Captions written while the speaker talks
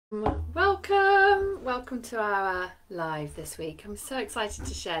Welcome to our live this week. I'm so excited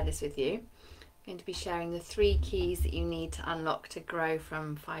to share this with you. I'm going to be sharing the 3 keys that you need to unlock to grow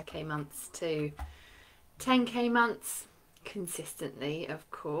from 5k months to 10k months consistently, of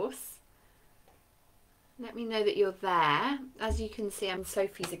course. Let me know that you're there. As you can see, I'm on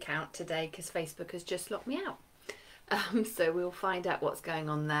Sophie's account today because Facebook has just locked me out. So we'll find out what's going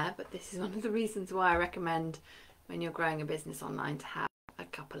on there, but this is one of the reasons why I recommend when you're growing a business online to have a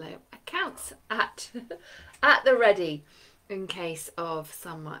couple of accounts at the ready in case of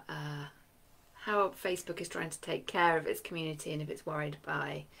some how Facebook is trying to take care of its community and if it's worried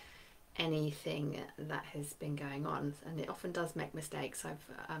by anything that has been going on, and it often does make mistakes. I've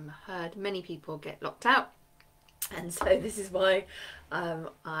heard many people get locked out, and so this is why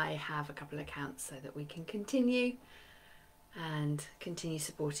I have a couple of accounts so that we can continue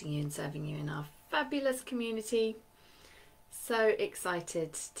supporting you and serving you in our fabulous community. So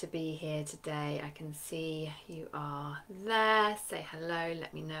excited to be here today. I can see you are there. Say hello,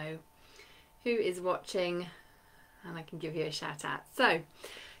 let me know who is watching and I can give you a shout out. So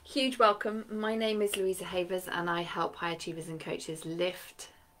huge welcome. My name is Louisa Havers and I help high achievers and coaches lift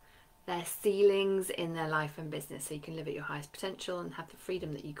their ceilings in their life and business so you can live at your highest potential and have the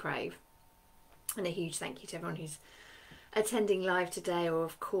freedom that you crave. And a huge thank you to everyone who's attending live today, or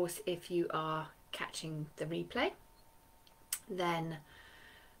of course if you are catching the replay, then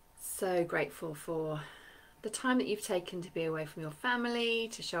so grateful for the time that you've taken to be away from your family,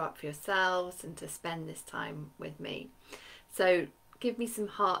 to show up for yourselves and to spend this time with me. So give me some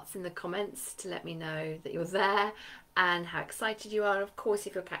hearts in the comments to let me know that you're there and how excited you are. And of course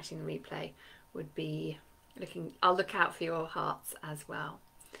if you're catching the replay, I'll look out for your hearts as well.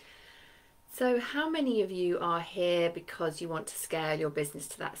 So how many of you are here because you want to scale your business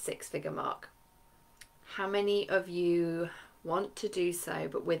to that 6-figure mark? How many of you want to do so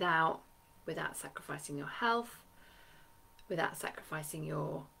but without sacrificing your health, without sacrificing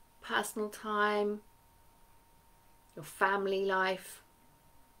your personal time, your family life,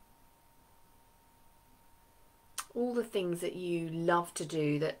 all the things that you love to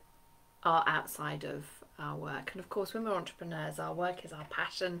do that are outside of our work? And of course when we're entrepreneurs, our work is our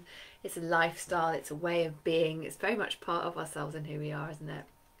passion, it's a lifestyle, it's a way of being, it's very much part of ourselves and who we are, isn't it?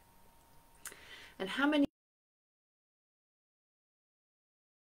 And how many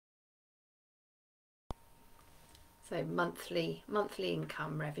so monthly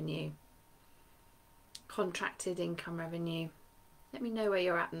income revenue, contracted income revenue? Let me know where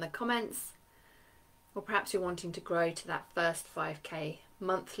you're at in the comments, or perhaps you're wanting to grow to that first 5k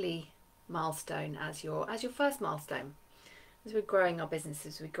monthly milestone as your first milestone. As we're growing our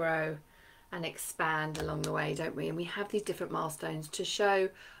businesses, we grow and expand along the way, don't we? And we have these different milestones to show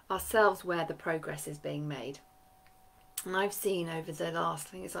ourselves where the progress is being made. And I've seen over the last,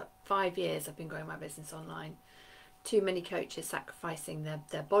 I think it's like 5 years I've been growing my business online, too many coaches sacrificing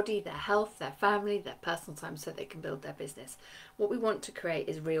their body, their health, their family, their personal time so they can build their business. What we want to create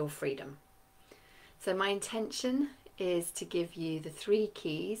is real freedom. So my intention is to give you the 3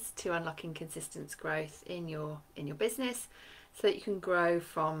 keys to unlocking consistent growth in your business so that you can grow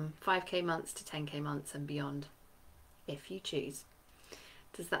from 5k months to 10k months and beyond if you choose.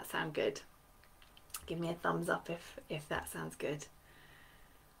 Does that sound good? Give me a thumbs up if that sounds good.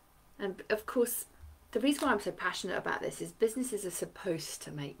 And of course, the reason why I'm so passionate about this is businesses are supposed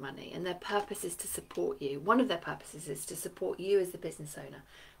to make money and their purpose is to support you. One of their purposes is to support you as the business owner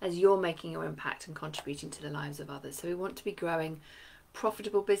as you're making your impact and contributing to the lives of others. So we want to be growing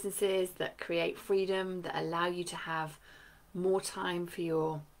profitable businesses that create freedom, that allow you to have more time for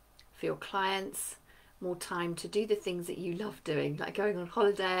your clients, more time to do the things that you love doing, like going on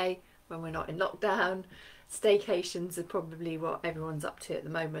holiday when we're not in lockdown. Staycations are probably what everyone's up to at the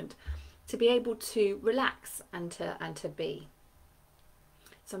moment, to be able to relax and to be.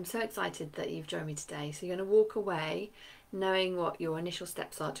 So I'm so excited that you've joined me today. So you're going to walk away knowing what your initial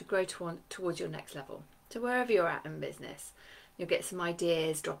steps are to grow towards your next level. So wherever you're at in business, you'll get some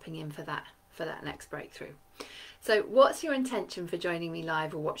ideas dropping in for that next breakthrough. So what's your intention for joining me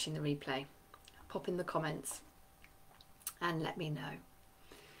live or watching the replay? Pop in the comments and let me know.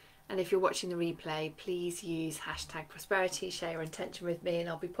 And if you're watching the replay, please use #prosperity, share your intention with me, and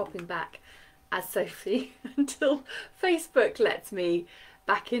I'll be popping back as Sophie until Facebook lets me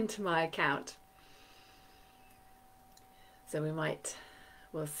back into my account. So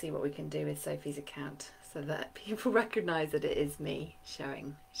we'll see what we can do with Sophie's account so that people recognise that it is me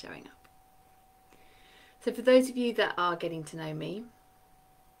showing up. So for those of you that are getting to know me,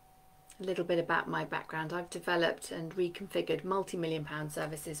 a little bit about my background. I've developed and reconfigured multi-million-pound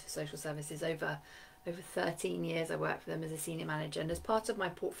services for social services over Over 13 years I worked for them as a senior manager, and as part of my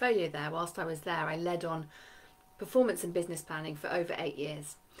portfolio there, whilst I was there, I led on performance and business planning for over 8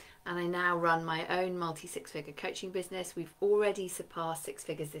 years. And I now run my own multi-six-figure coaching business. We've already surpassed 6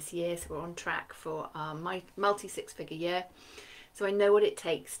 figures this year, so we're on track for our multi-six-figure year. So I know what it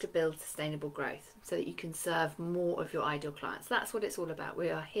takes to build sustainable growth so that you can serve more of your ideal clients. That's what it's all about. We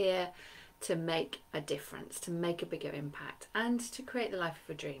are here to make a difference, to make a bigger impact, and to create the life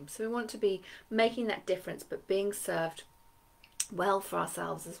of a dream. So we want to be making that difference, but being served well for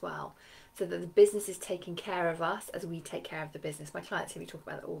ourselves as well, so that the business is taking care of us as we take care of the business. My clients hear me talk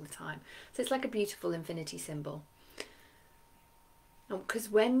about it all the time. So it's like a beautiful infinity symbol. Because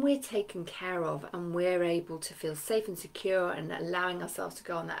when we're taken care of and we're able to feel safe and secure and allowing ourselves to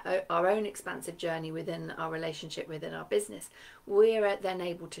go on that our own expansive journey within our relationship, within our business, we're then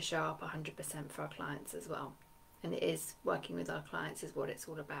able to show up 100% for our clients as well. And it is working with our clients is what it's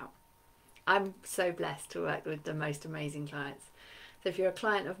all about. I'm so blessed to work with the most amazing clients. So if you're a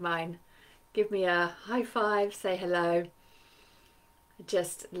client of mine, give me a high five, say hello. I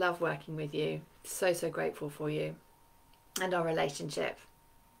just love working with you. So grateful for you and our relationship,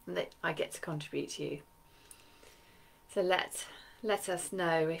 and that I get to contribute to you. So let us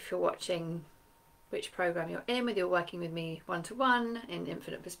know if you're watching, which program you're in, whether you're working with me one-to-one in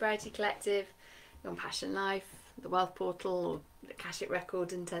Infinite Prosperity Collective, you're on Passion Life, the Wealth Portal, or the Akashic Record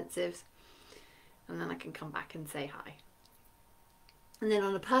Intensives, and then I can come back and say hi. And then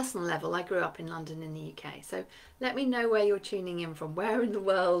on a personal level, I grew up in London in the UK. So let me know where you're tuning in from. Where in the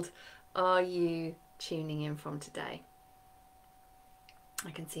world are you tuning in from today? I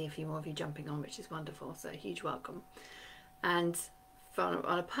can see a few more of you jumping on, which is wonderful. So huge welcome. And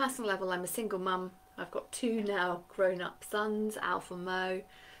on a personal level, I'm a single mum. I've got 2 now grown-up sons, Alf and Mo,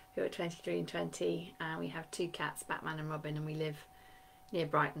 who are 23 and 20. And we have 2 cats, Batman and Robin, and we live near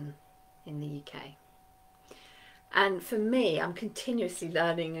Brighton in the UK. And for me, I'm continuously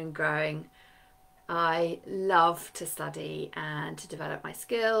learning and growing. I love to study and to develop my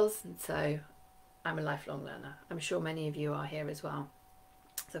skills, and so I'm a lifelong learner. I'm sure many of you are here as well.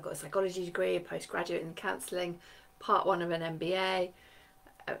 So I've got a psychology degree, a postgraduate in counselling, part 1 of an MBA,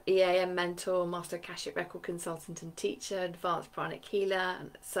 EAM mentor, master Akashic record consultant and teacher, advanced pranic healer,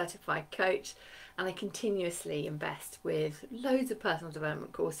 and certified coach. And I continuously invest with loads of personal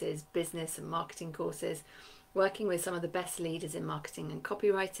development courses, business and marketing courses, working with some of the best leaders in marketing and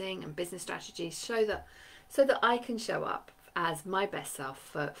copywriting and business strategies, so that I can show up as my best self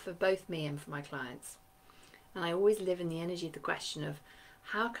for both me and for my clients. And I always live in the energy of the question of,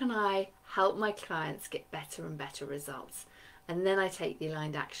 how can I help my clients get better and better results? And then I take the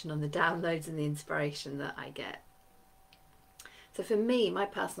aligned action on the downloads and the inspiration that I get. So for me, my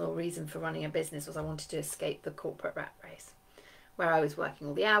personal reason for running a business was I wanted to escape the corporate rat race, where I was working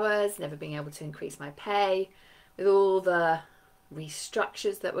all the hours, never being able to increase my pay, with all the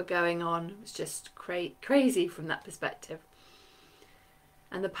restructures that were going on. It was just crazy from that perspective.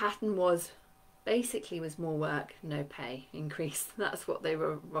 And the pattern was more work, no pay increase. That's what they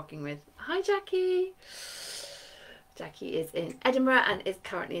were rocking with. Hi Jackie. Jackie is in Edinburgh and is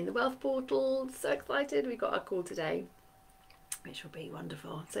currently in the Wealth Portal. So excited. We got our call today, which will be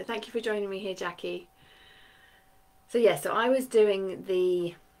wonderful. So thank you for joining me here, Jackie. So yeah, so I was doing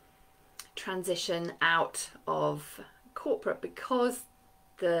the transition out of corporate because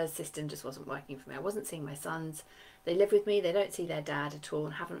the system just wasn't working for me. I wasn't seeing my sons. They live with me. They don't see their dad at all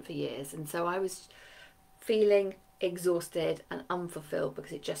and haven't for years. And so I was feeling exhausted and unfulfilled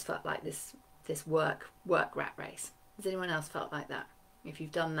because it just felt like this work rat race. Has anyone else felt like that? If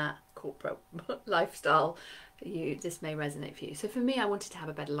you've done that corporate lifestyle, this may resonate for you. So for me, I wanted to have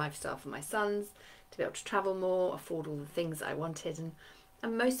a better lifestyle for my sons, to be able to travel more, afford all the things that I wanted,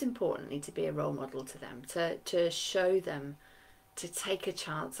 and most importantly, to be a role model to them, to show them to take a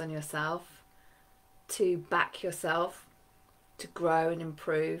chance on yourself, to back yourself, to grow and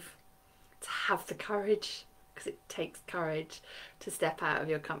improve, to have the courage, because it takes courage to step out of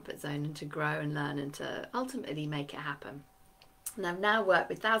your comfort zone and to grow and learn and to ultimately make it happen. And I've now worked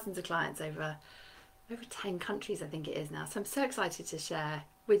with thousands of clients over 10 countries, I think it is now. So I'm so excited to share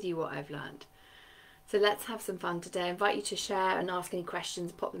with you what I've learned. So let's have some fun today. I invite you to share and ask any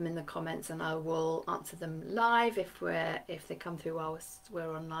questions, pop them in the comments, and I will answer them live if they come through while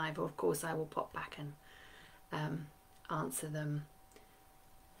we're on live. Or of course I will pop back and answer them,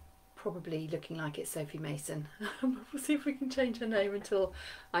 probably looking like it's Sophie Mason. We'll see if we can change her name until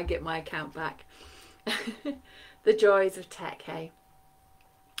I get my account back. The joys of tech, hey?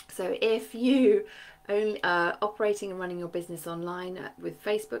 So if you only operating and running your business online with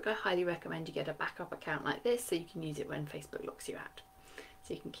Facebook, I highly recommend you get a backup account like this so you can use it when Facebook locks you out. So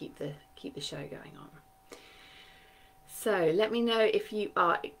so you can keep the show going on. So let me know if you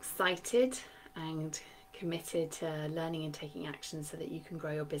are excited and committed to learning and taking action so that you can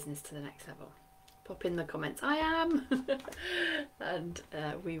grow your business to the next level. Pop in the comments, I am, and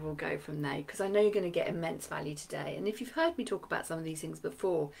we will go from there, because I know you're going to get immense value today. And if you've heard me talk about some of these things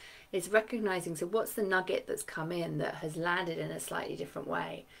before, it's recognizing, so what's the nugget that's come in that has landed in a slightly different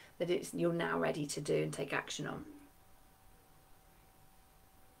way that you're now ready to do and take action on.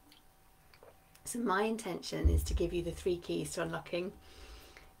 So my intention is to give you the 3 keys to unlocking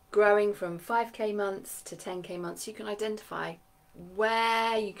growing from 5k months to 10k months. You can identify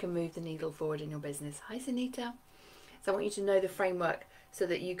where you can move the needle forward in your business. Hi Sunita. So I want you to know the framework so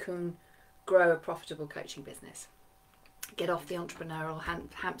that you can grow a profitable coaching business. Get off the entrepreneurial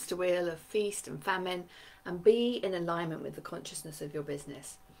hamster wheel of feast and famine and be in alignment with the consciousness of your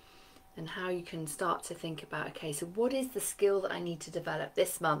business, and how you can start to think about, okay, so what is the skill that I need to develop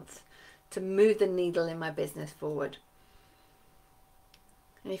this month to move the needle in my business forward?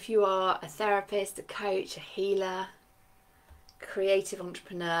 And if you are a therapist, a coach, a healer, creative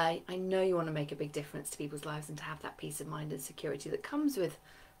entrepreneur, I know you want to make a big difference to people's lives and to have that peace of mind and security that comes with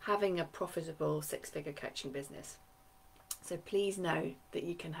having a profitable 6-figure coaching business. So please know that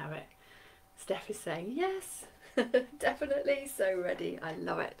you can have it. Steph is saying yes, definitely, so ready. I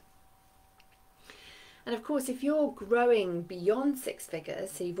love it. And of course, if you're growing beyond 6 figures,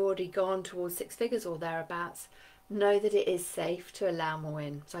 so you've already gone towards 6 figures or thereabouts, know that it is safe to allow more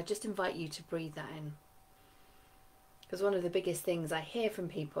in. So I just invite you to breathe that in. Because one of the biggest things I hear from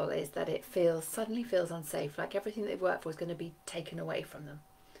people is that it suddenly feels unsafe, like everything they've worked for is going to be taken away from them.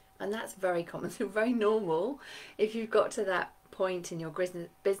 And that's very common, so very normal if you've got to that point in your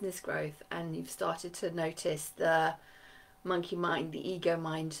business growth and you've started to notice the monkey mind, the ego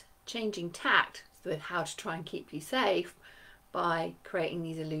mind changing tact with how to try and keep you safe by creating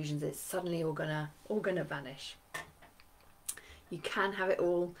these illusions. It's suddenly all gonna vanish. You can have it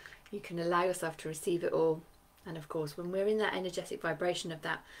all. You can allow yourself to receive it all. And of course, when we're in that energetic vibration of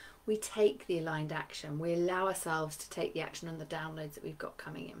that, we take the aligned action. We allow ourselves to take the action on the downloads that we've got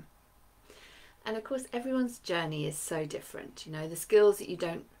coming in. And of course, everyone's journey is so different. You know, the skills that you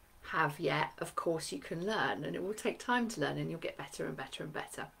don't have yet, of course, you can learn, and it will take time to learn, and you'll get better and better and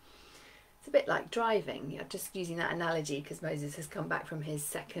better. It's a bit like driving. You're just using that analogy because Moses has come back from his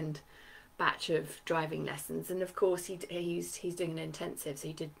second batch of driving lessons, and of course he's doing an intensive, so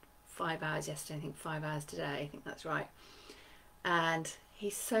he did 5 hours yesterday, I think 5 hours today, I think that's right, and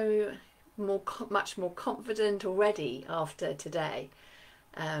he's so much more confident already after today,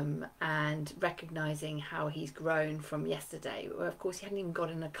 and recognizing how he's grown from yesterday. Well, of course he hadn't even got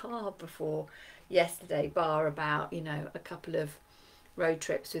in a car before yesterday, bar about, you know, a couple of road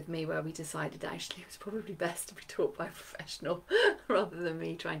trips with me where we decided actually it was probably best to be taught by a professional rather than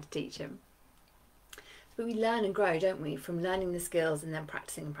me trying to teach him. But we learn and grow, don't we, from learning the skills and then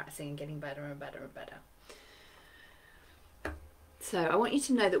practicing and practicing and getting better and better and better. So I want you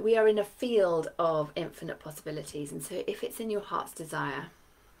to know that we are in a field of infinite possibilities, and so if it's in your heart's desire,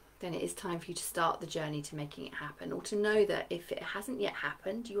 then it is time for you to start the journey to making it happen, or to know that if it hasn't yet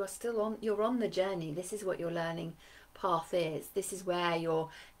happened, you're on the journey. This is what your learning path is. This is where you're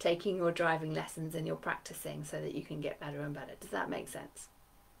taking your driving lessons and you're practicing so that you can get better and better. Does that make sense?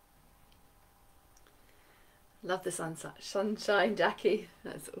 Love the sunshine, Jackie.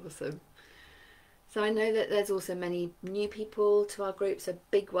 That's awesome. So I know that there's also many new people to our group, so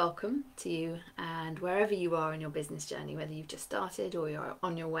big welcome to you, and wherever you are in your business journey, whether you've just started or you're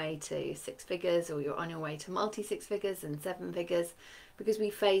on your way to 6 figures or you're on your way to multi 6 figures and 7 figures, because we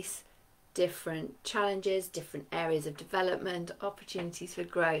face different challenges, different areas of development, opportunities for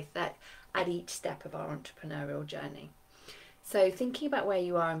growth at each step of our entrepreneurial journey. So thinking about where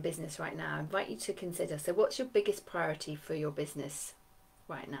you are in business right now, I invite you to consider, so what's your biggest priority for your business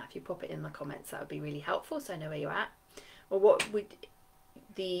right now? If you pop it in the comments, that would be really helpful so I know where you're at. Or what would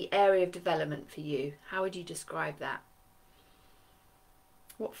the area of development for you, how would you describe that?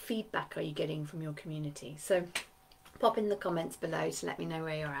 What feedback are you getting from your community? So pop in the comments below to let me know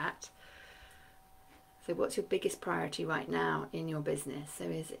where you're at. So what's your biggest priority right now in your business? So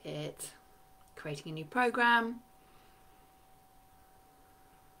is it creating a new program,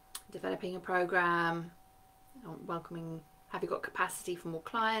 developing a program, welcoming, have you got capacity for more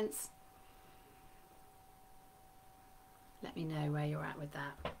clients? Let me know where you're at with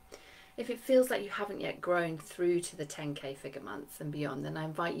that. If it feels like you haven't yet grown through to the 10k figure months and beyond, then I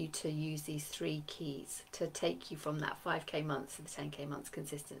invite you to use these 3 keys to take you from that 5k months to the 10k months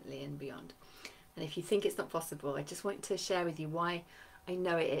consistently and beyond. And if you think it's not possible, I just want to share with you why I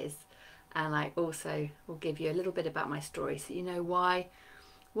know it is. And I also will give you a little bit about my story so you know why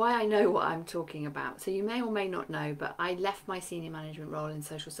why I know what I'm talking about. So you may or may not know, but I left my senior management role in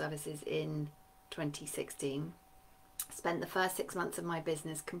social services in 2016. Spent the first 6 months of my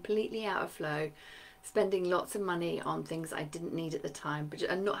business completely out of flow, spending lots of money on things I didn't need at the time,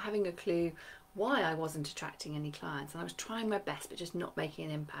 and not having a clue why I wasn't attracting any clients. And I was trying my best, but just not making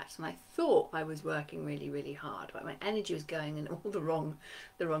an impact. And I thought I was working really, really hard, but my energy was going in all the wrong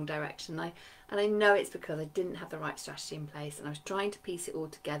direction. And I know it's because I didn't have the right strategy in place, and I was trying to piece it all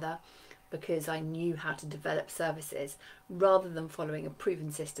together because I knew how to develop services rather than following a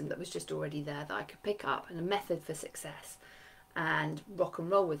proven system that was just already there that I could pick up, and a method for success, and rock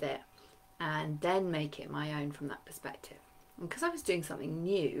and roll with it, and then make it my own from that perspective. And because I was doing something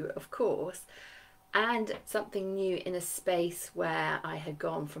new, of course, and something new in a space where I had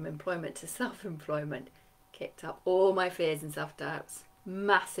gone from employment to self-employment, kicked up all my fears and self-doubts,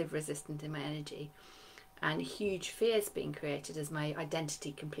 massive resistance in my energy, and huge fears being created as my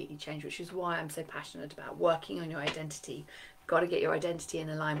identity completely changed, which is why I'm so passionate about working on your identity. You've got to get your identity in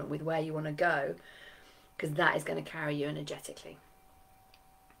alignment with where you want to go, because that is going to carry you energetically.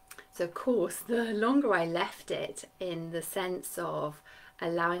 So of course, the longer I left it, in the sense of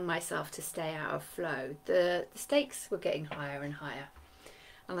allowing myself to stay out of flow, the stakes were getting higher and higher.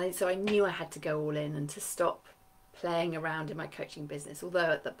 And so I knew I had to go all in and to stop playing around in my coaching business.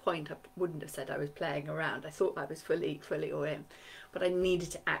 Although at that point I wouldn't have said I was playing around. I thought I was fully all in. But I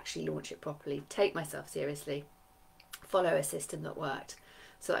needed to actually launch it properly, take myself seriously, follow a system that worked,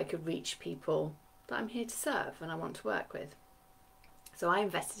 so that I could reach people that I'm here to serve and I want to work with. So I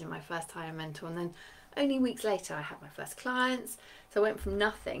invested in my first hire mentor, and then only weeks later I had my first clients. So I went from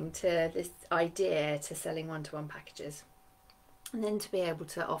nothing to this idea to selling one-to-one packages, and then to be able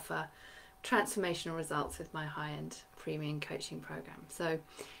to offer transformational results with my high-end premium coaching program. So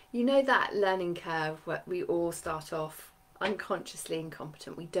you know that learning curve where we all start off unconsciously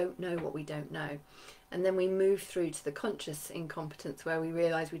incompetent. We don't know what we don't know. And then we move through to the conscious incompetence where we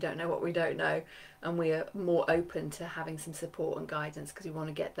realise we don't know what we don't know, and we are more open to having some support and guidance because we want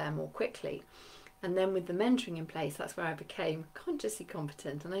to get there more quickly. And then with the mentoring in place, that's where I became consciously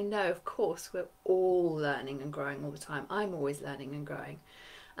competent. And I know, of course, we're all learning and growing all the time. I'm always learning and growing.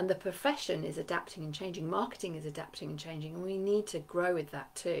 And the profession is adapting and changing. Marketing is adapting and changing. And we need to grow with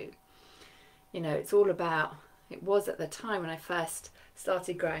that too. You know, it's all about, it was at the time when I first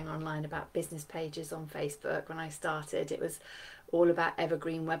started growing online, about business pages on Facebook. When I started, it was all about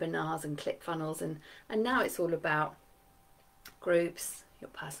evergreen webinars and ClickFunnels. And now it's all about groups, your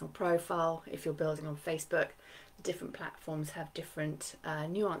personal profile. If you're building on Facebook, the different platforms have different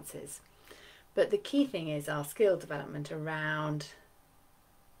nuances. But the key thing is our skill development around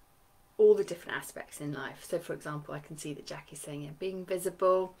all the different aspects in life. So for example, I can see that Jackie's saying, yeah, being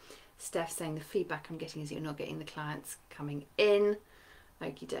visible. Steph's saying the feedback I'm getting is you're not getting the clients coming in.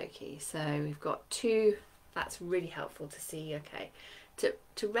 Okie dokie. So we've got two. That's really helpful to see. Okay,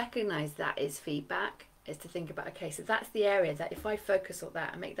 to recognize that is feedback, is to think about, okay, so that's the area that if I focus on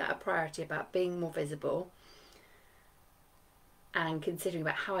that and make that a priority about being more visible and considering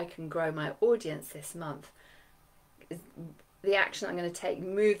about how I can grow my audience this month, the action I'm going to take,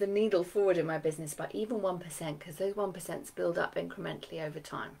 move the needle forward in my business by even 1%, because those 1% build up incrementally over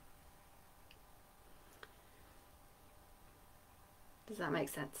time. Does that make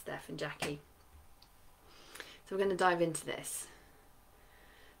sense, Steph and Jackie? So we're going to dive into this.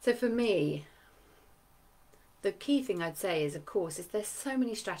 So for me, the key thing I'd say is, of course, is there's so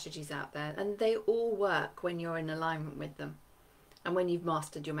many strategies out there, and they all work when you're in alignment with them and when you've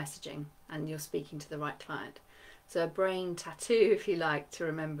mastered your messaging and you're speaking to the right client. So a brain tattoo, if you like, to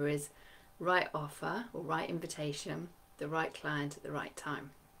remember is right offer or right invitation, the right client at the right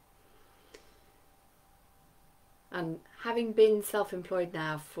time. And having been self-employed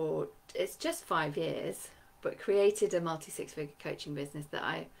now for, it's just 5 years, but created a multi-six-figure coaching business that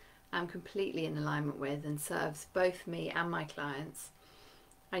I am completely in alignment with and serves both me and my clients,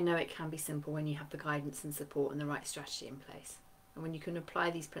 I know it can be simple when you have the guidance and support and the right strategy in place. And when you can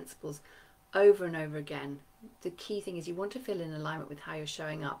apply these principles over and over again, the key thing is you want to feel in alignment with how you're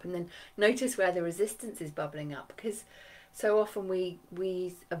showing up, and then notice where the resistance is bubbling up, because so often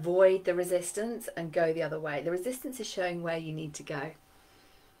we avoid the resistance and go the other way. The resistance is showing where you need to go.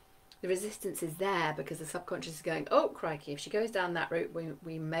 The resistance is there because the subconscious is going, oh crikey, if she goes down that route,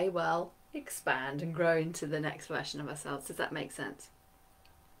 we may well expand and grow into the next version of ourselves. Does that make sense?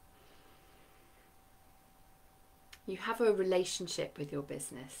 You have a relationship with your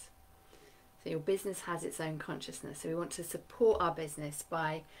business. So your business has its own consciousness. So we want to support our business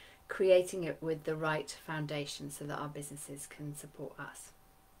by creating it with the right foundation so that our businesses can support us.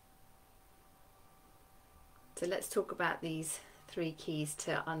 So let's talk about these 3 keys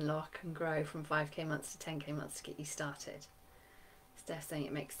to unlock and grow from 5k months to 10k months to get you started. Steph saying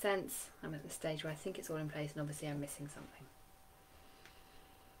it makes sense. I'm at the stage where I think it's all in place and obviously I'm missing something.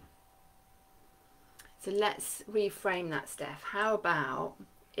 So let's reframe that, Steph. How about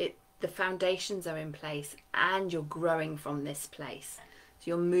the foundations are in place and you're growing from this place. So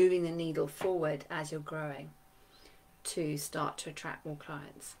you're moving the needle forward as you're growing to start to attract more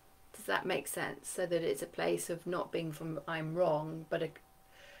clients. Does that make sense? So that it's a place of not being from I'm wrong, but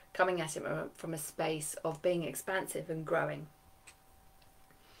coming at it from a space of being expansive and growing.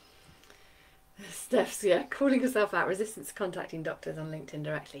 Steph's calling herself out, resistance to contacting doctors on LinkedIn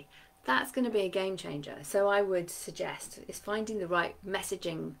directly. That's going to be a game changer. So I would suggest is finding the right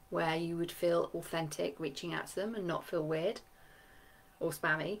messaging where you would feel authentic reaching out to them and not feel weird or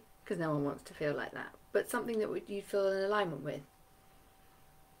spammy, because no one wants to feel like that, but something that you'd feel in alignment with.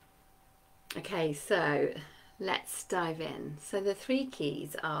 Okay, so let's dive in. So the 3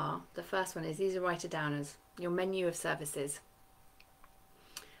 keys are, the first one is, these are writer downers, your menu of services,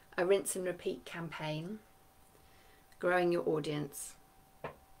 a rinse and repeat campaign, growing your audience,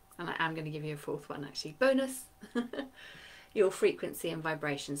 and I am going to give you a 4th one actually, bonus, your frequency and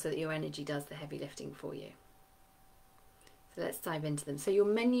vibration, so that your energy does the heavy lifting for you. So let's dive into them. So your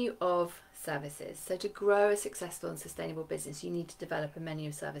menu of services. So to grow a successful and sustainable business, you need to develop a menu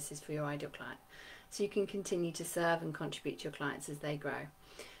of services for your ideal client, so you can continue to serve and contribute to your clients as they grow.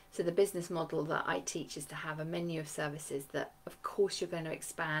 So the business model that I teach is to have a menu of services that of course you're going to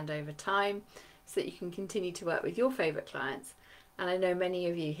expand over time so that you can continue to work with your favourite clients. And I know many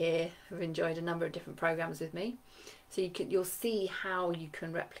of you here have enjoyed a number of different programs with me, so you'll see how you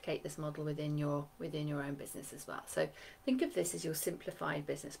can replicate this model within your own business as well. So think of this as your simplified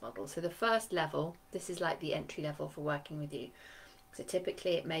business model. So the first level, this is like the entry level for working with you. So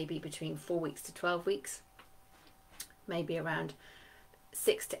typically it may be between 4 weeks to 12 weeks, maybe around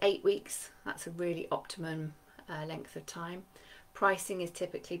 6 to 8 weeks. That's a really optimum length of time. Pricing is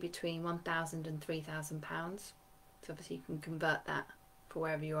typically between £1,000 and £3,000. So obviously you can convert that for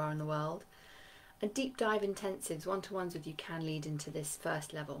wherever you are in the world. And deep dive intensives, one-to-ones with you, can lead into this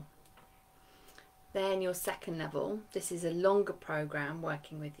first level. Then your second level, this is a longer program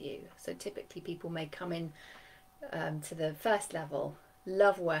working with you. So typically people may come in to the first level,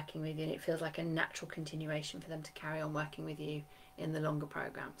 love working with you, and it feels like a natural continuation for them to carry on working with you in the longer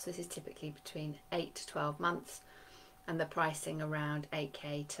program. So this is typically between 8 to 12 months, and the pricing around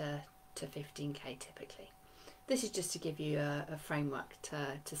 8k to 15k typically. This is just to give you a framework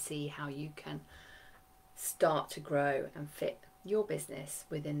to see how you can start to grow and fit your business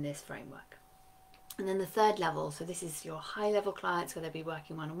within this framework. And then the third level, so this is your high level clients where they'll be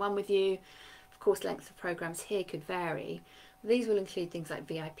working one-on-one with you. Of course, lengths of programs here could vary. These will include things like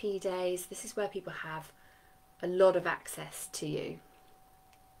VIP days. This is where people have a lot of access to you.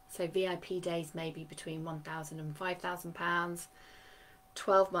 So VIP days may be between £1,000 and £5,000.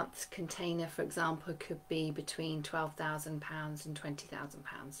 12 months container, for example, could be between £12,000 and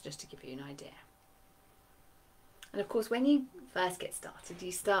 £20,000, just to give you an idea. And of course, when you first get started,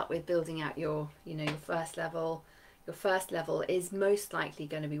 you start with building out your first level. Your first level is most likely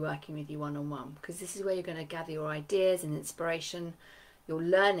going to be working with you one-on-one, because this is where you're going to gather your ideas and inspiration, your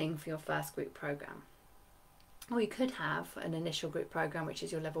learning for your first group program. Or you could have an initial group program, which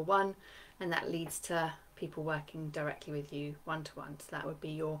is your level 1, and that leads to people working directly with you one-to-one. So that would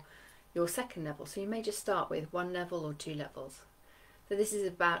be your second level. So you may just start with 1 level or 2 levels. So this is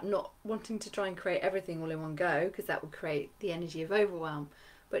about not wanting to try and create everything all in one go, because that would create the energy of overwhelm,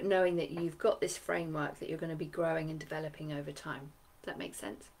 but knowing that you've got this framework that you're going to be growing and developing over time. Does that make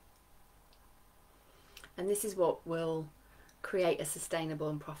sense? And this is what will create a sustainable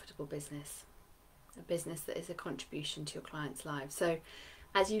and profitable business, a business that is a contribution to your clients' lives. So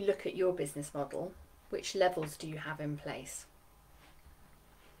as you look at your business model, which levels do you have in place?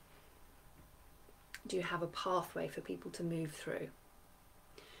 Do you have a pathway for people to move through?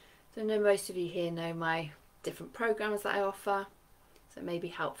 So I know most of you here know my different programs that I offer, so it may be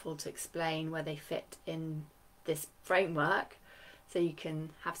helpful to explain where they fit in this framework, so you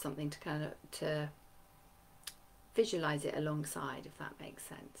can have something to kind of to visualize it alongside, if that makes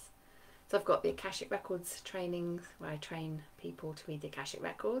sense. So I've got the Akashic Records trainings, where I train people to read the Akashic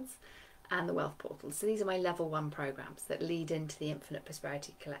Records, and the Wealth Portal. So these are my level 1 programs that lead into the Infinite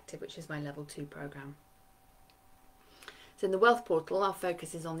Prosperity Collective, which is my level 2 program. So in the Wealth Portal, our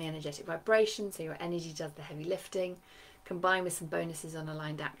focus is on the energetic vibration, so your energy does the heavy lifting, combined with some bonuses on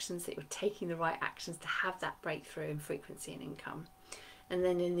aligned actions, so you're taking the right actions to have that breakthrough in frequency and income. And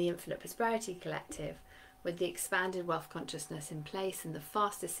then in the Infinite Prosperity Collective, With the expanded wealth consciousness in place and the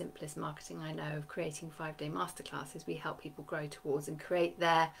fastest, simplest marketing I know of creating 5-day masterclasses, we help people grow towards and create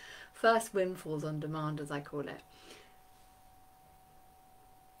their first windfalls on demand, as I call it.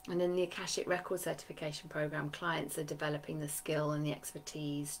 And in the Akashic Record Certification Program, clients are developing the skill and the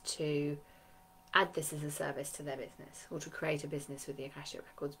expertise to add this as a service to their business, or to create a business with the Akashic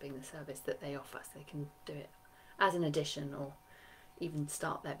Records being the service that they offer, so they can do it as an addition or even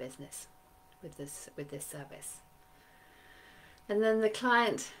start their business with this service. And then the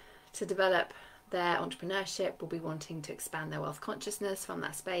client, to develop their entrepreneurship, will be wanting to expand their wealth consciousness from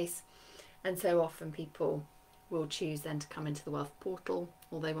that space, and so often people will choose then to come into the wealth portal,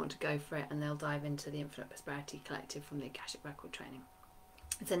 or they want to go for it and they'll dive into the Infinite Prosperity Collective from the Akashic Record training.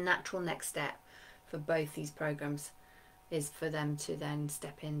 It's a natural next step for both these programs, is for them to then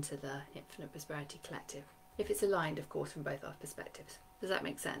step into the Infinite Prosperity Collective, if it's aligned, of course, from both our perspectives. Does that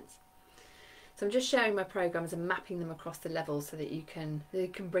make sense? So I'm just sharing my programs and mapping them across the levels so that you can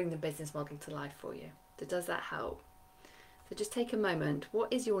bring the business model to life for you. So does that help? So just take a moment.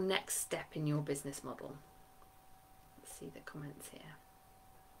 What is your next step in your business model? Let's see the comments here.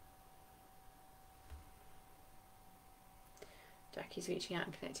 Jackie's reaching out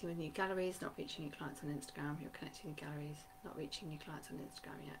and connecting with new galleries, not reaching new clients on Instagram. You're connecting with galleries, not reaching new clients on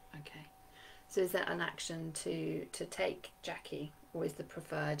Instagram yet. Okay. So is that an action to take, Jackie, or is the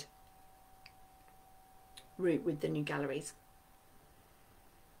preferred route with the new galleries?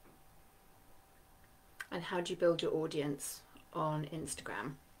 And how do you build your audience on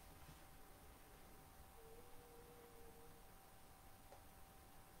Instagram?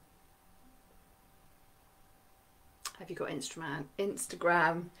 Have you got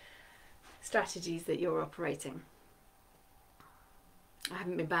Instagram strategies that you're operating? I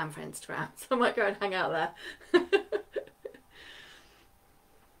haven't been banned for Instagram, so I might go and hang out there.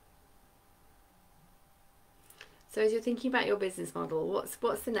 So as you're thinking about your business model,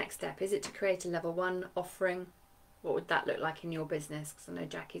 what's the next step? Is it to create a level 1 offering? What would that look like in your business? Because I know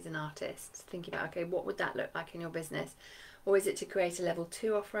Jackie's an artist. So thinking about, okay, what would that look like in your business? Or is it to create a level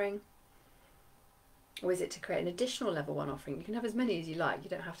 2 offering? Or is it to create an additional level 1 offering? You can have as many as you like. You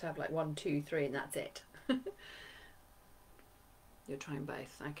don't have to have like 1, 2, 3 and that's it. You're trying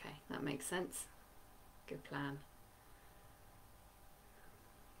both. Okay, that makes sense. Good plan.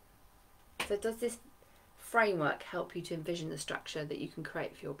 So does this framework help you to envision the structure that you can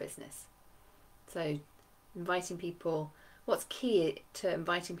create for your business? So inviting people, what's key to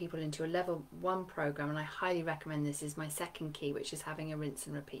inviting people into a level 1 program, and I highly recommend this, is my second key, which is having a rinse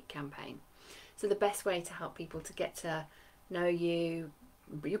and repeat campaign. So the best way to help people to get to know you,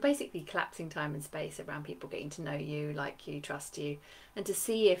 you're basically collapsing time and space around people getting to know you, like you, trust you, and to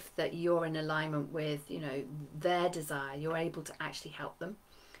see if that you're in alignment with, you know, their desire, you're able to actually help them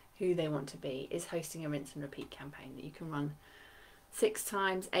who they want to be, is hosting a rinse and repeat campaign that you can run 6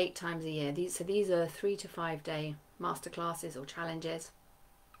 times, 8 times a year. These are 3 to 5 day masterclasses or challenges.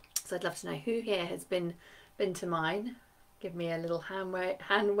 So I'd love to know who here has been to mine. Give me a little hand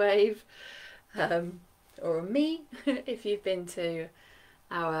wave, or a me if you've been to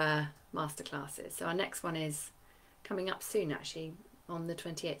our masterclasses. So our next one is coming up soon, actually, on the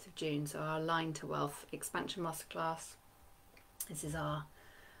 28th of June. So our Line to Wealth Expansion Masterclass. This is our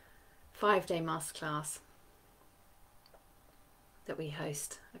 5-day masterclass that we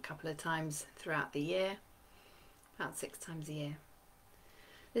host a couple of times throughout the year, about 6 times a year.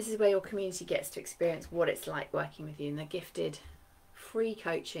 This is where your community gets to experience what it's like working with you, and they're gifted free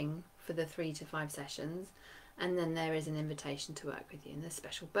coaching for the 3 to 5 sessions, and then there is an invitation to work with you, and there's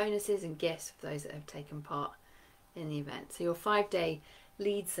special bonuses and gifts for those that have taken part in the event. So your 5-day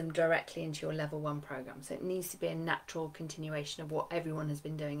leads them directly into your level 1 program, so it needs to be a natural continuation of what everyone has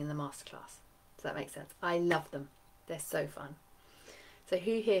been doing in the masterclass. Does that make sense? I love them, they're so fun. So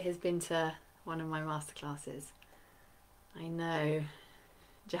who here has been to one of my masterclasses? I know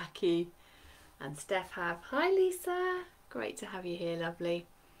Jackie and Steph have. Hi Lisa, great to have you here, lovely.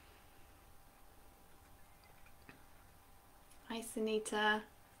 Hi Sunita.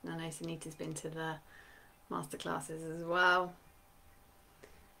 I know Sunita's been to the masterclasses as well.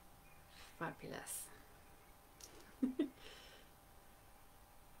 Fabulous.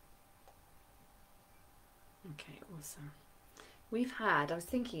 Okay, awesome. We've had, I was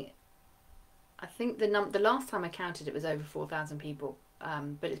thinking, I think the last time I counted it was over 4,000 people,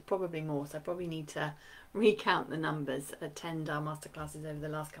 but it's probably more, so I probably need to recount the numbers that attend our masterclasses over the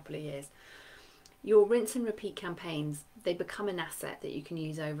last couple of years. Your rinse and repeat campaigns, they become an asset that you can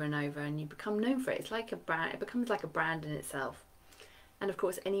use over and over, and you become known for it. It's like a brand, it becomes like a brand in itself. And of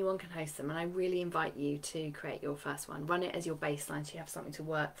course, anyone can host them, and I really invite you to create your first one. Run it as your baseline so you have something to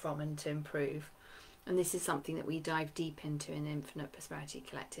work from and to improve. And this is something that we dive deep into in Infinite Prosperity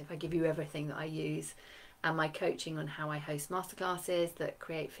Collective. I give you everything that I use and my coaching on how I host masterclasses that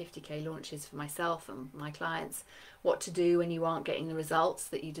create 50k launches for myself and my clients, what to do when you aren't getting the results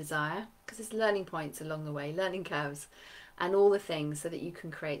that you desire, because there's learning points along the way, learning curves, and all the things so that you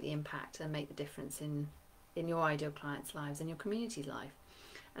can create the impact and make the difference in your ideal clients' lives and your community's life.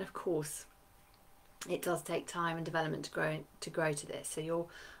 And of course, it does take time and development to grow to this. So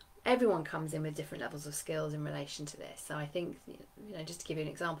everyone comes in with different levels of skills in relation to this. So I think, just to give you an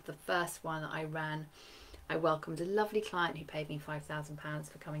example, the first one I ran, I welcomed a lovely client who paid me £5,000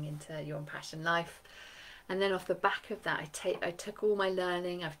 for coming into Your Passion Life. And then off the back of that, I took all my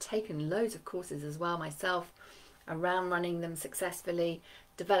learning. I've taken loads of courses as well myself around running them successfully,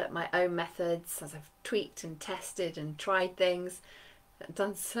 developed my own methods as I've tweaked and tested and tried things. I've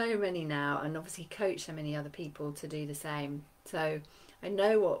done so many now, and obviously coach so many other people to do the same. So I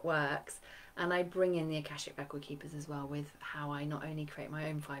know what works, and I bring in the Akashic Record Keepers as well with how I not only create my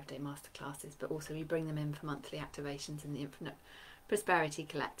own 5-day masterclasses, but also we bring them in for monthly activations in the Infinite Prosperity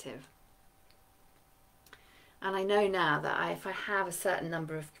Collective. And I know now that if I have a certain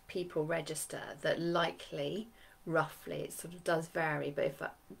number of people register, that likely, roughly, it sort of does vary, but if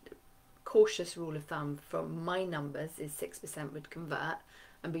a cautious rule of thumb from my numbers is 6% would convert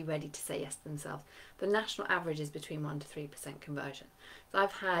and be ready to say yes to themselves. The national average is between 1 to 3% conversion. So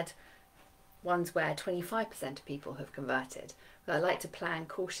I've had ones where 25% of people have converted, but I like to plan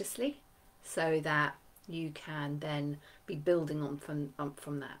cautiously so that you can then be building on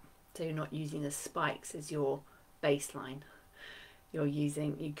from that. So you're not using the spikes as your baseline.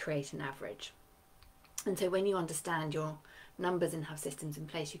 You create an average. And so when you understand your numbers and have systems in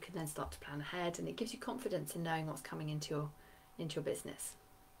place, you can then start to plan ahead, and it gives you confidence in knowing what's coming into your business.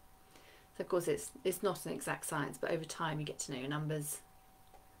 So of course it's not an exact science, but over time you get to know your numbers,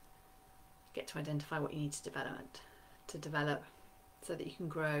 get to identify what you need to develop so that you can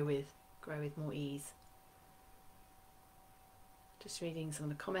grow with more ease. Just reading some of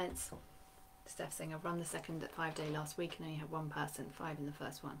the comments. Steph saying, I've run the second 5-day last week and only had one person, 5 in the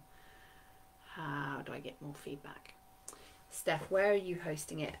first one. How do I get more feedback? Steph, where are you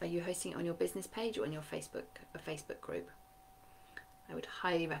hosting it? Are you hosting it on your business page or on your Facebook group? I would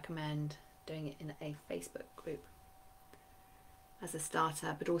highly recommend doing it in a Facebook group as a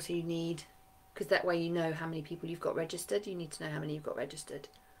starter, but also you need, because that way you know how many people you've got registered, you need to know how many you've got registered.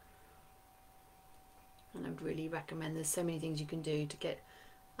 And I would really recommend, there's so many things you can do to get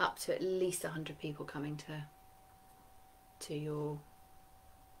up to at least 100 people coming to your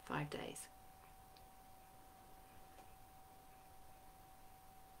 5 days.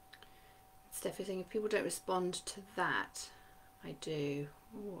 Steph is saying, if people don't respond to that, I do.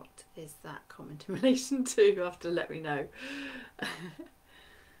 What is that comment in relation to? You'll have to let me know.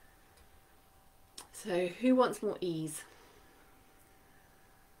 So who wants more ease?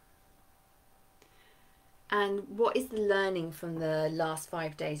 And what is the learning from the last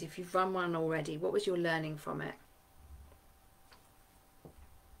 5 days? If you've run one already, what was your learning from it?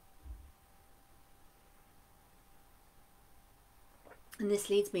 And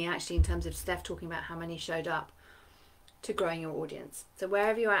this leads me actually in terms of Steph talking about how many showed up, to growing your audience. So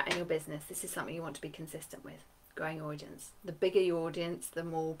wherever you're at in your business, this is something you want to be consistent with, growing your audience. The bigger your audience, the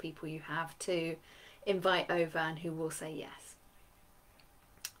more people you have to invite over and who will say yes.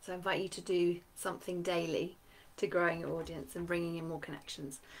 So I invite you to do something daily to growing your audience and bringing in more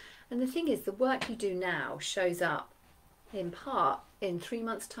connections. And the thing is, the work you do now shows up in part in 3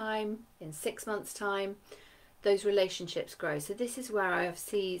 months' time, in 6 months' time. Those relationships grow. So this is where I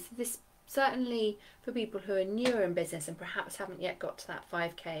see this, certainly for people who are newer in business and perhaps haven't yet got to that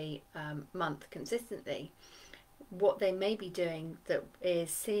 5k month consistently, what they may be doing that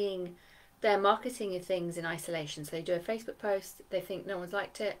is seeing their marketing of things in isolation. So they do a Facebook post, they think no one's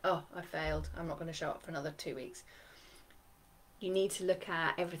liked it, oh, I failed, I'm not going to show up for another 2 weeks. You need to look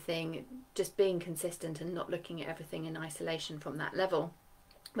at everything, just being consistent and not looking at everything in isolation from that level.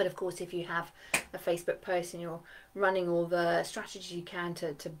 But of course, if you have a Facebook post and you're running all the strategies you can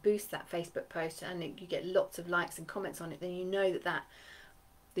to boost that Facebook post, and you get lots of likes and comments on it, then you know that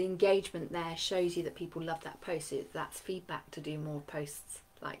the engagement there shows you that people love that post. So that's feedback to do more posts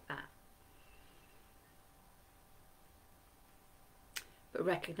like that. But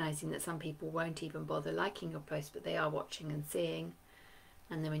recognizing that some people won't even bother liking your post, but they are watching and seeing.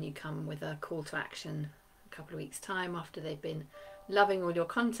 And then when you come with a call to action a couple of weeks' time after they've been loving all your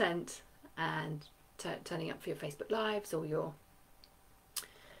content and turning up for your Facebook Lives or your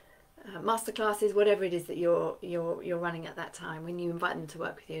masterclasses, whatever it is that you're running at that time, when you invite them to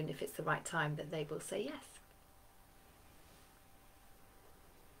work with you, and if it's the right time, that they will say yes.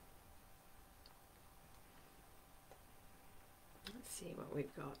 see what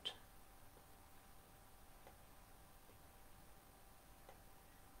we've got.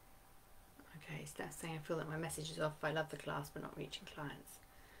 Okay, Steph's saying, I feel that my message is off. I love the class but not reaching clients.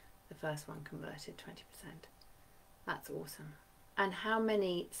 The first one converted 20%. That's awesome. And how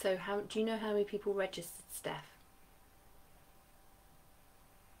many, so how, do you know how many people registered, Steph?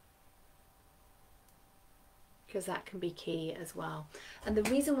 Because that can be key as well. And the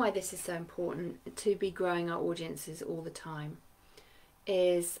reason why this is so important to be growing our audiences all the time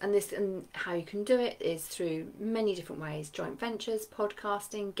is, and how you can do it is through many different ways: joint ventures,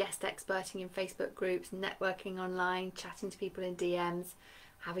 podcasting, guest experting in Facebook groups, networking online, chatting to people in DMs,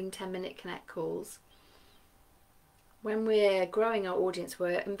 having 10-minute connect calls. When we're growing our audience,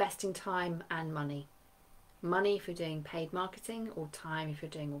 we're investing time and money. Money if you're doing paid marketing, or time if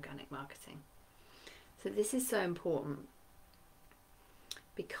you're doing organic marketing. So this is so important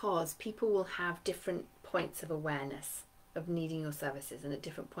because people will have different points of awareness of needing your services and at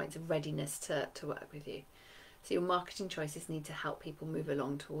different points of readiness to work with you. So your marketing choices need to help people move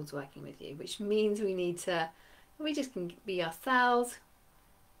along towards working with you, which means we just can be ourselves,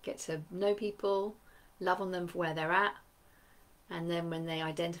 get to know people, love on them for where they're at, and then when they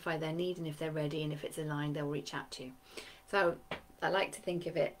identify their need and if they're ready and if it's aligned, they'll reach out to you. So I like to think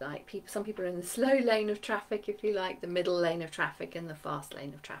of it like some people are in the slow lane of traffic, if you like, the middle lane of traffic and the fast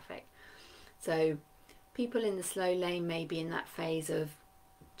lane of traffic. So people in the slow lane may be in that phase of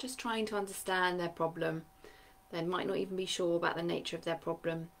just trying to understand their problem. They might not even be sure about the nature of their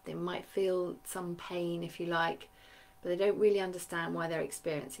problem. They might feel some pain, if you like, but they don't really understand why they're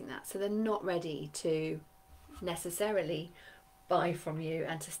experiencing that. So they're not ready to necessarily buy from you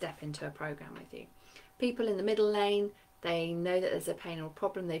and to step into a program with you. People in the middle lane, they know that there's a pain or a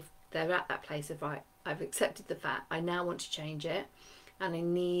problem. They're at that place of, right, I've accepted the fact, I now want to change it, and I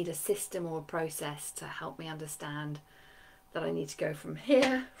need a system or a process to help me understand that I need to go from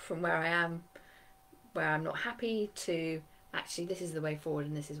here, from where I am, where I'm not happy, to actually this is the way forward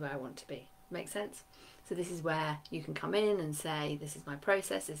and this is where I want to be. Make sense? So this is where you can come in and say, this is my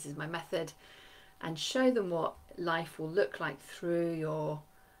process, this is my method, and show them what life will look like through your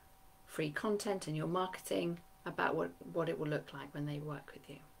free content and your marketing about what it will look like when they work with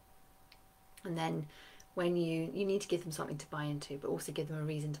you. And then when you need to give them something to buy into, but also give them a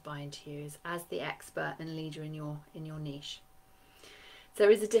reason to buy into you as the expert and leader in your niche. So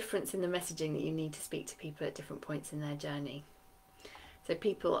there is a difference in the messaging that you need to speak to people at different points in their journey. So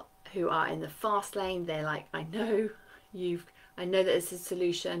people who are in the fast lane, they're like, I know that it's a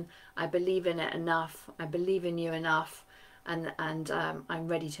solution, I believe in it enough, I believe in you enough, and I'm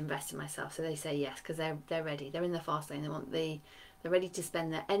ready to invest in myself. So they say yes because they're ready. They're in the fast lane. They're ready to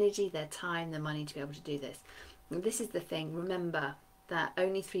spend their energy, their time, their money to be able to do this. And this is the thing. Remember that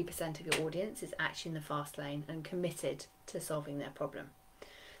only 3% of your audience is actually in the fast lane and committed to solving their problem.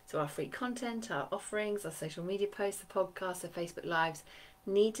 So our free content, our offerings, our social media posts, the podcasts, the Facebook Lives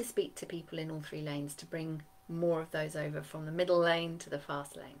need to speak to people in all three lanes to bring more of those over from the middle lane to the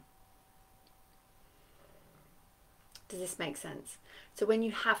fast lane. Does this make sense? So when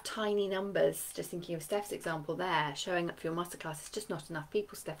you have tiny numbers, just thinking of Steph's example there, showing up for your masterclass, it's just not enough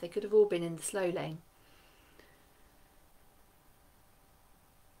people, Steph. They could have all been in the slow lane.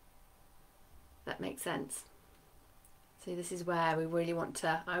 That makes sense. So this is where we really want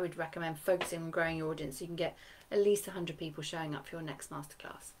to, I would recommend focusing on growing your audience so you can get at least 100 people showing up for your next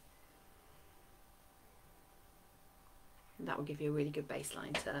masterclass. And that will give you a really good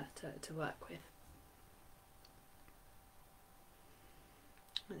baseline to work with.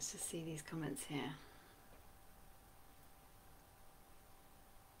 Let's just see these comments here.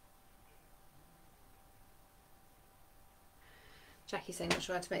 Jackie saying, not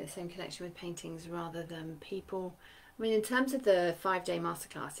sure how to make the same connection with paintings rather than people. I mean, in terms of the 5-day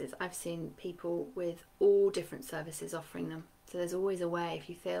masterclasses, I've seen people with all different services offering them. So there's always a way. If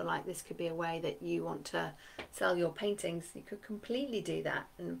you feel like this could be a way that you want to sell your paintings, you could completely do that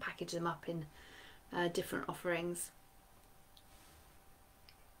and package them up in different offerings.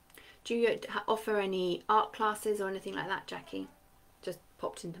 Do you offer any art classes or anything like that, Jackie? Just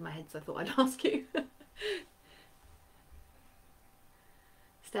popped into my head, so I thought I'd ask you.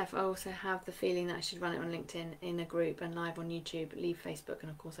 Steph, I also have the feeling that I should run it on LinkedIn in a group and live on YouTube, leave Facebook,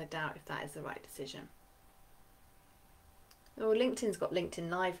 and of course I doubt if that is the right decision. Oh, LinkedIn's got LinkedIn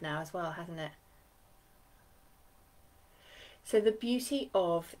Live now as well, hasn't it? So the beauty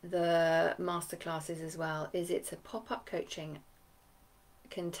of the masterclasses as well is it's a pop-up coaching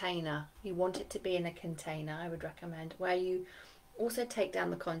container. You want it to be in a container, I would recommend, where you also take down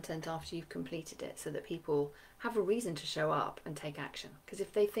the content after you've completed it so that people have a reason to show up and take action. Because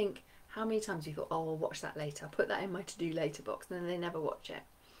if they think, How many times have you thought, oh, I'll watch that later, I'll put that in my to-do later box, and then they never watch it?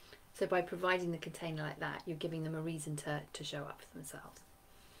 So by providing the container like that, you're giving them a reason to show up for themselves.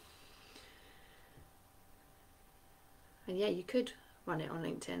 And yeah, you could run it on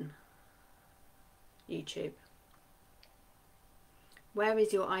LinkedIn, YouTube. Where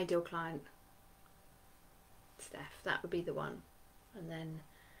is your ideal client? Steph, that would be the one. And then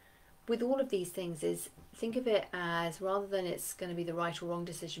with all of these things is, think of it as, rather than it's going to be the right or wrong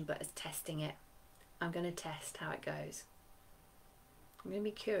decision, but as testing it. I'm going to test how it goes. I'm going to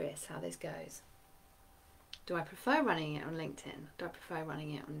be curious how this goes. Do I prefer running it on LinkedIn? Do I prefer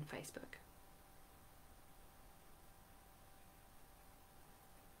running it on Facebook?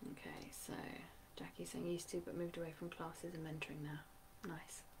 Okay, so Jackie's saying used to, but moved away from classes and mentoring now.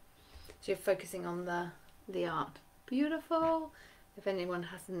 Nice. So you're focusing on the art. Beautiful. If anyone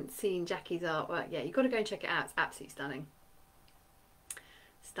hasn't seen Jackie's artwork yet, you've got to go and check it out. It's absolutely stunning.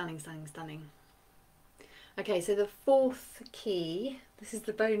 Stunning, stunning, stunning. Okay, so the fourth key, this is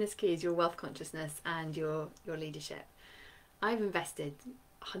the bonus key, is your wealth consciousness and your leadership. I've invested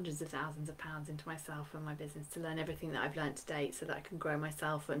hundreds of thousands of pounds into myself and my business to learn everything that I've learned to date, so that I can grow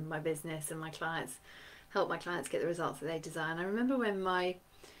myself and my business and my clients, help my clients get the results that they desire. And I remember when my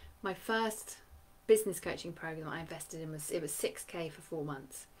first business coaching program I invested in was 6k for 4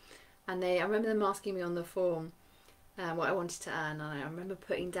 months, and I remember them asking me on the form what I wanted to earn, and I remember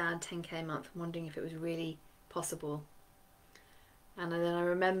putting down 10k a month and wondering if it was really possible. And then I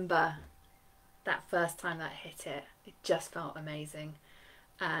remember that first time that hit it just felt amazing,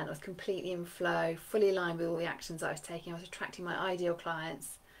 and I was completely in flow, fully aligned with all the actions I was taking. I was attracting my ideal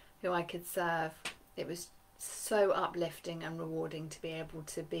clients who I could serve. It was so uplifting and rewarding to be able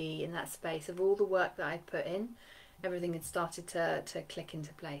to be in that space of all the work that I'd put in. Everything had started to click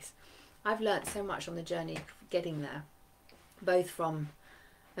into place. I've learnt so much on the journey of getting there, both from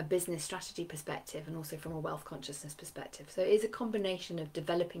a business strategy perspective and also from a wealth consciousness perspective. So it is a combination of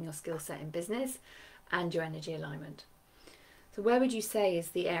developing your skill set in business and your energy alignment. So where would you say is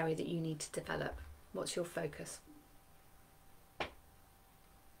the area that you need to develop? What's your focus?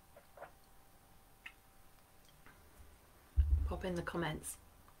 Pop in the comments.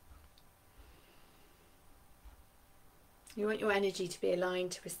 You want your energy to be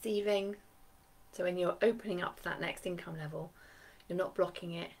aligned to receiving. So when you're opening up to that next income level, you're not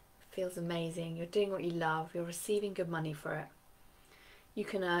blocking it. It feels amazing. You're doing what you love. You're receiving good money for it. You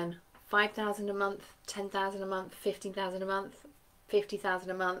can earn 5,000 a month, 10,000 a month, 15,000 a month, 50,000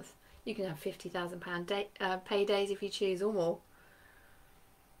 a month. You can have £50,000 paydays if you choose, or more.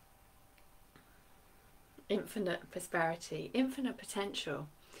 Infinite prosperity, infinite potential.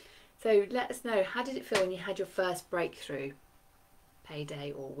 So let us know, how did it feel when you had your first breakthrough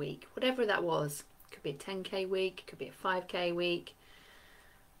payday or week, whatever that was? It could be a 10k week, it could be a 5k week,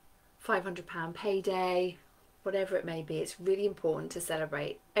 £500 payday, whatever it may be. It's really important to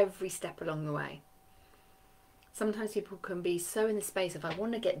celebrate every step along the way. Sometimes people can be so in the space of, I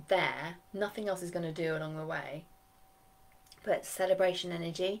want to get there, nothing else is going to do along the way. But celebration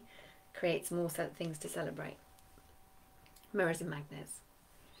energy creates more things to celebrate. Mirrors and magnets.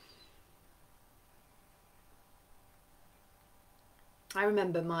 I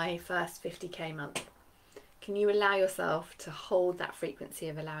remember my first 50k month. Can you allow yourself to hold that frequency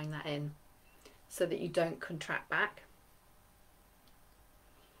of allowing that in so that you don't contract back?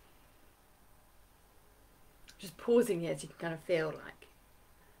 Just pausing here so you can kind of feel like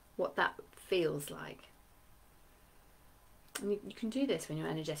what that feels like. And you can do this when you're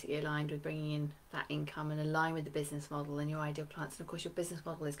energetically aligned with bringing in that income and align with the business model and your ideal clients. And of course your business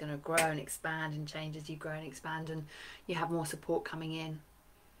model is going to grow and expand and change as you grow and expand, and you have more support coming in.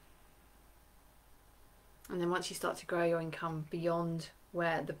 And then once you start to grow your income beyond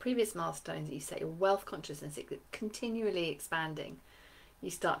where the previous milestones that you set, your wealth consciousness is continually expanding.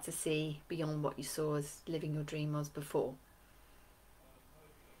 You start to see beyond what you saw as living your dream was before.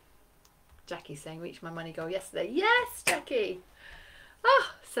 Jackie's saying, reached my money goal yesterday. Yes, Jackie!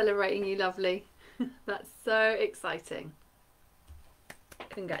 Ah, celebrating you, lovely. That's so exciting.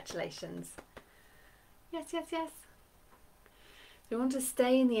 Congratulations. Yes, yes, yes. So you want to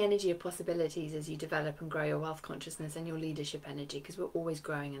stay in the energy of possibilities as you develop and grow your wealth consciousness and your leadership energy, because we're always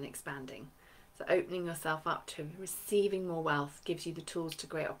growing and expanding. So opening yourself up to receiving more wealth gives you the tools to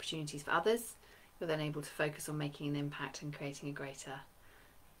create opportunities for others. You're then able to focus on making an impact and creating a greater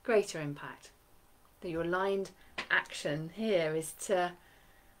impact. So your aligned action here is to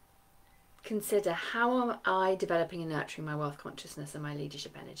consider, how am I developing and nurturing my wealth consciousness and my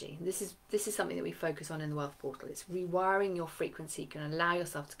leadership energy? This is something that we focus on in the Wealth Portal. It's rewiring your frequency. You can allow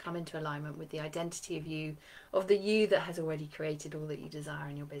yourself to come into alignment with the identity of you, of the you that has already created all that you desire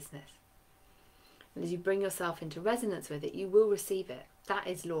in your business. And as you bring yourself into resonance with it, you will receive it. That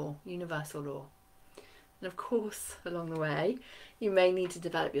is law, universal law. And of course, along the way, you may need to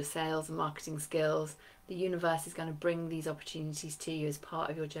develop your sales and marketing skills. The universe is going to bring these opportunities to you as part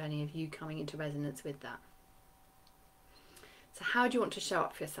of your journey of you coming into resonance with that. So how do you want to show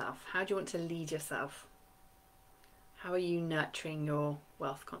up for yourself? How do you want to lead yourself? How are you nurturing your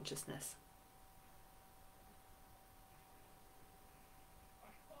wealth consciousness?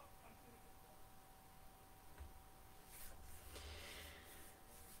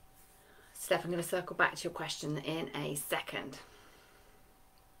 Steph, I'm going to circle back to your question in a second.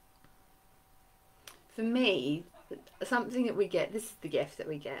 For me, something that we get, this is the gift that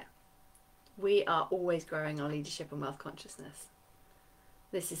we get. We are always growing our leadership and wealth consciousness.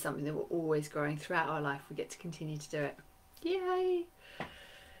 This is something that we're always growing throughout our life. We get to continue to do it. Yay!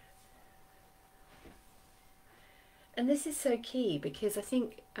 And this is so key because I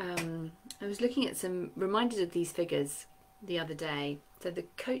think I was looking at reminded of these figures the other day. So the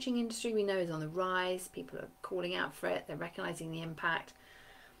coaching industry we know is on the rise. People are calling out for it. They're recognizing the impact.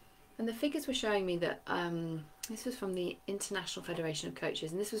 And the figures were showing me that this was from the International Federation of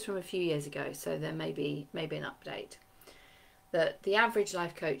Coaches, and this was from a few years ago, so there may be an update. That the average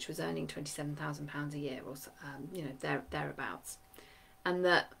life coach was earning £27,000 a year, or thereabouts, and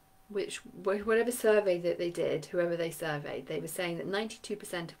that whatever survey that they did, whoever they surveyed, they were saying that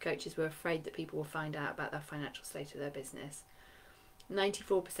 92% of coaches were afraid that people will find out about their financial state of their business.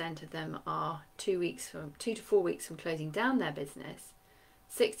 94% of them are 2 to 4 weeks from closing down their business.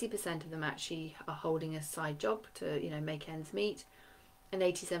 60% of them actually are holding a side job to, make ends meet, and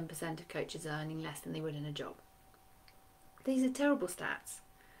 87% of coaches are earning less than they would in a job. These are terrible stats.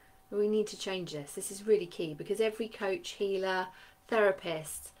 We need to change this. This is really key because every coach, healer,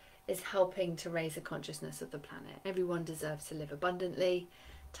 therapist is helping to raise the consciousness of the planet. Everyone deserves to live abundantly,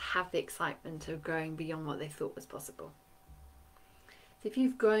 to have the excitement of growing beyond what they thought was possible. So if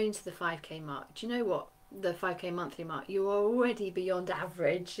you've grown to the 5k mark, do you know what? The 5k monthly mark, you are already beyond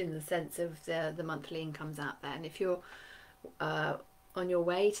average in the sense of the monthly incomes out there. And if you're on your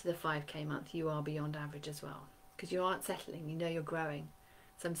way to the 5k month, you are beyond average as well because you aren't settling, you're growing.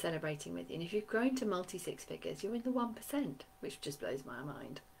 So I'm celebrating with you. And if you've grown to multi-six figures, you're in the 1%, which just blows my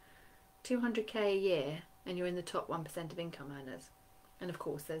mind. 200k a year and you're in the top 1% of income earners. And of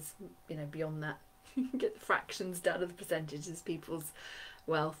course there's, beyond that, you can get the fractions down to the percentage as people's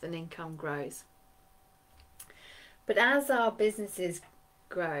wealth and income grows. But as our businesses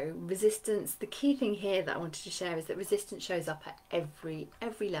grow, resistance, the key thing here that I wanted to share is that resistance shows up at every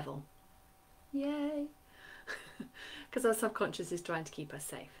level. Yay! Because our subconscious is trying to keep us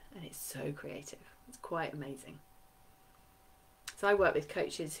safe, and it's so creative. It's quite amazing. So I work with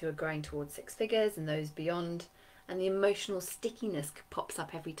coaches who are growing towards six figures and those beyond, and the emotional stickiness pops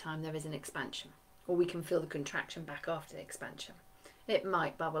up every time there is an expansion, or we can feel the contraction back after the expansion. It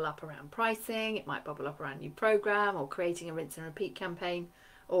might bubble up around pricing, it might bubble up around a new program, or creating a rinse and repeat campaign,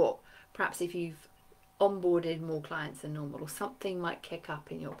 or perhaps if you've onboarded more clients than normal, or something might kick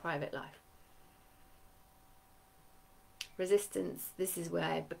up in your private life. Resistance, this is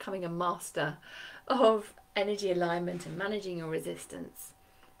where becoming a master of energy alignment and managing your resistance,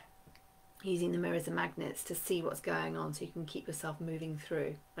 using the mirrors and magnets to see what's going on so you can keep yourself moving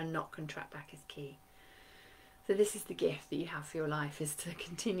through and not contract back, is key. So this is the gift that you have for your life, is to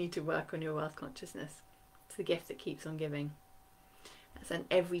continue to work on your wealth consciousness. It's the gift that keeps on giving. And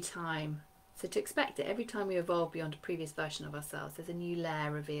every time, so to expect it, every time we evolve beyond a previous version of ourselves, there's a new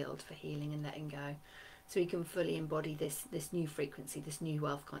layer revealed for healing and letting go. So we can fully embody this new frequency, this new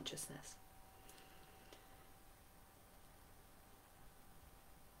wealth consciousness.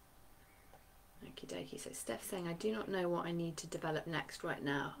 Okie dokie. So Steph's saying, I do not know what I need to develop next right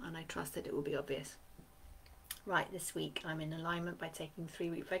now, and I trust that it will be obvious. Right, this week I'm in alignment by taking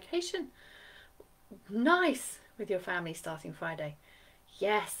 3-week vacation. Nice! With your family starting Friday.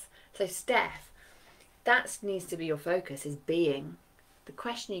 Yes. So Steph, that needs to be your focus, is being. The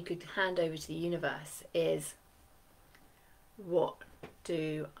question you could hand over to the universe is,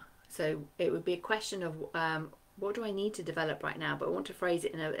 so it would be a question of what do I need to develop right now, but I want to phrase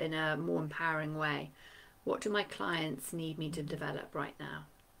it in a more empowering way. What do my clients need me to develop right now?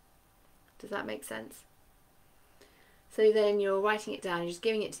 Does that make sense? So then you're writing it down, you're just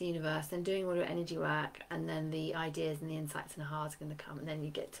giving it to the universe, then doing all your energy work, and then the ideas and the insights and ahas are going to come, and then you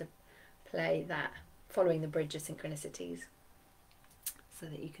get to play that, following the bridge of synchronicities. so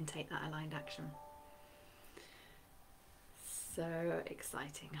that you can take that aligned action. So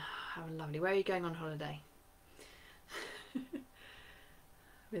exciting. How lovely. Where are you going on holiday?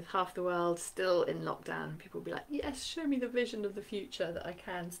 With half the world still in lockdown, people will be like, yes, show me the vision of the future that I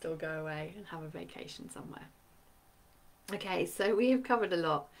can still go away and have a vacation somewhere. Okay, so we have covered a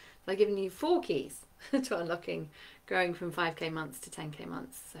lot. So I've given you 4 keys to unlocking growing from 5k months to 10k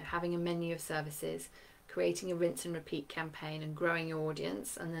months. So having a menu of services, creating a rinse and repeat campaign and growing your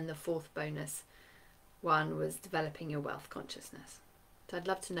audience. And then the 4th bonus one was developing your wealth consciousness. So I'd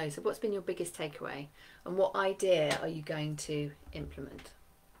love to know, so what's been your biggest takeaway and what idea are you going to implement?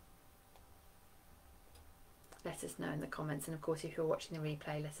 Let us know in the comments, and of course if you're watching the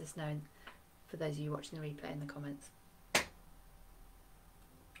replay, let us know for those of you watching the replay in the comments.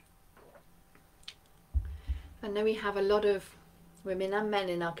 I know we have a lot of women and men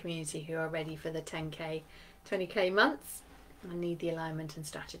in our community who are ready for the 10k, 20k months and need the alignment and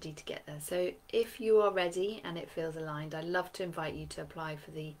strategy to get there. So if you are ready and it feels aligned, I'd love to invite you to apply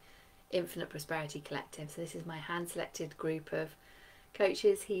for the Infinite Prosperity Collective. So this is my hand-selected group of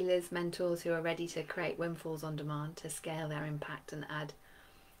coaches, healers, mentors who are ready to create windfalls on demand to scale their impact and add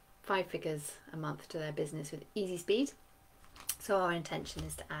 5 figures a month to their business with easy speed. So our intention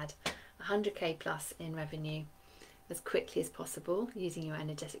is to add 100k plus in revenue as quickly as possible using your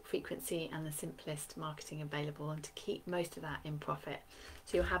energetic frequency and the simplest marketing available, and to keep most of that in profit.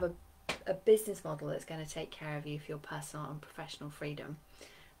 So you'll have a business model that's going to take care of you for your personal and professional freedom,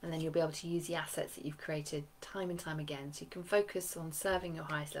 and then you'll be able to use the assets that you've created time and time again, so you can focus on serving your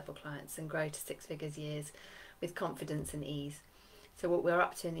highest level clients and grow to 6 figures years with confidence and ease. So what we're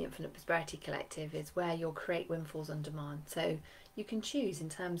up to in the Infinite Prosperity Collective is where you'll create windfalls on demand. So you can choose in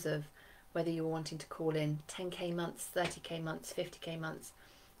terms of whether you're wanting to call in 10k months, 30k months, 50k months,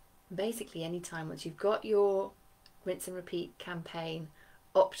 basically anytime once you've got your rinse and repeat campaign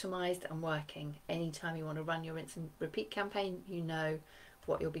optimized and working. Anytime you want to run your rinse and repeat campaign, you know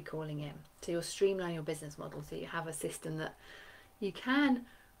what you'll be calling in. So you'll streamline your business model so you have a system that you can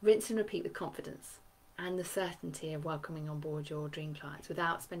rinse and repeat with confidence and the certainty of welcoming on board your dream clients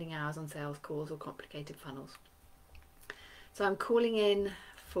without spending hours on sales calls or complicated funnels. So I'm calling in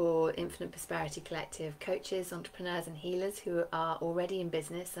for Infinite Prosperity Collective coaches, entrepreneurs and healers who are already in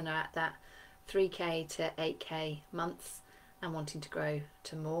business and are at that 3k to 8k months and wanting to grow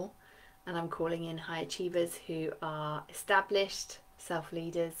to more. And I'm calling in high achievers who are established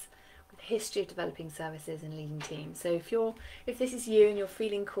self-leaders with a history of developing services and leading teams. So if this is you and you're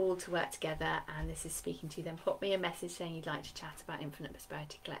feeling called to work together and this is speaking to you, then pop me a message saying you'd like to chat about Infinite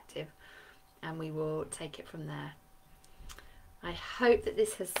Prosperity Collective and we will take it from there. I hope that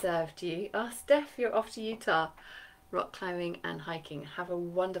this has served you. Oh, Steph, you're off to Utah, rock climbing and hiking. Have a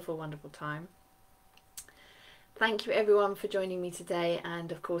wonderful, wonderful time. Thank you everyone for joining me today,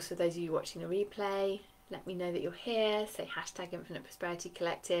 and of course for those of you watching the replay, let me know that you're here. Say hashtag Infinite Prosperity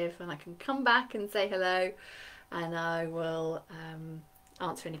Collective and I can come back and say hello, and I will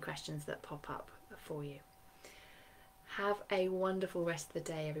answer any questions that pop up for you. Have a wonderful rest of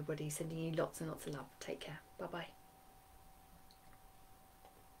the day everybody. Sending you lots and lots of love. Take care. Bye bye.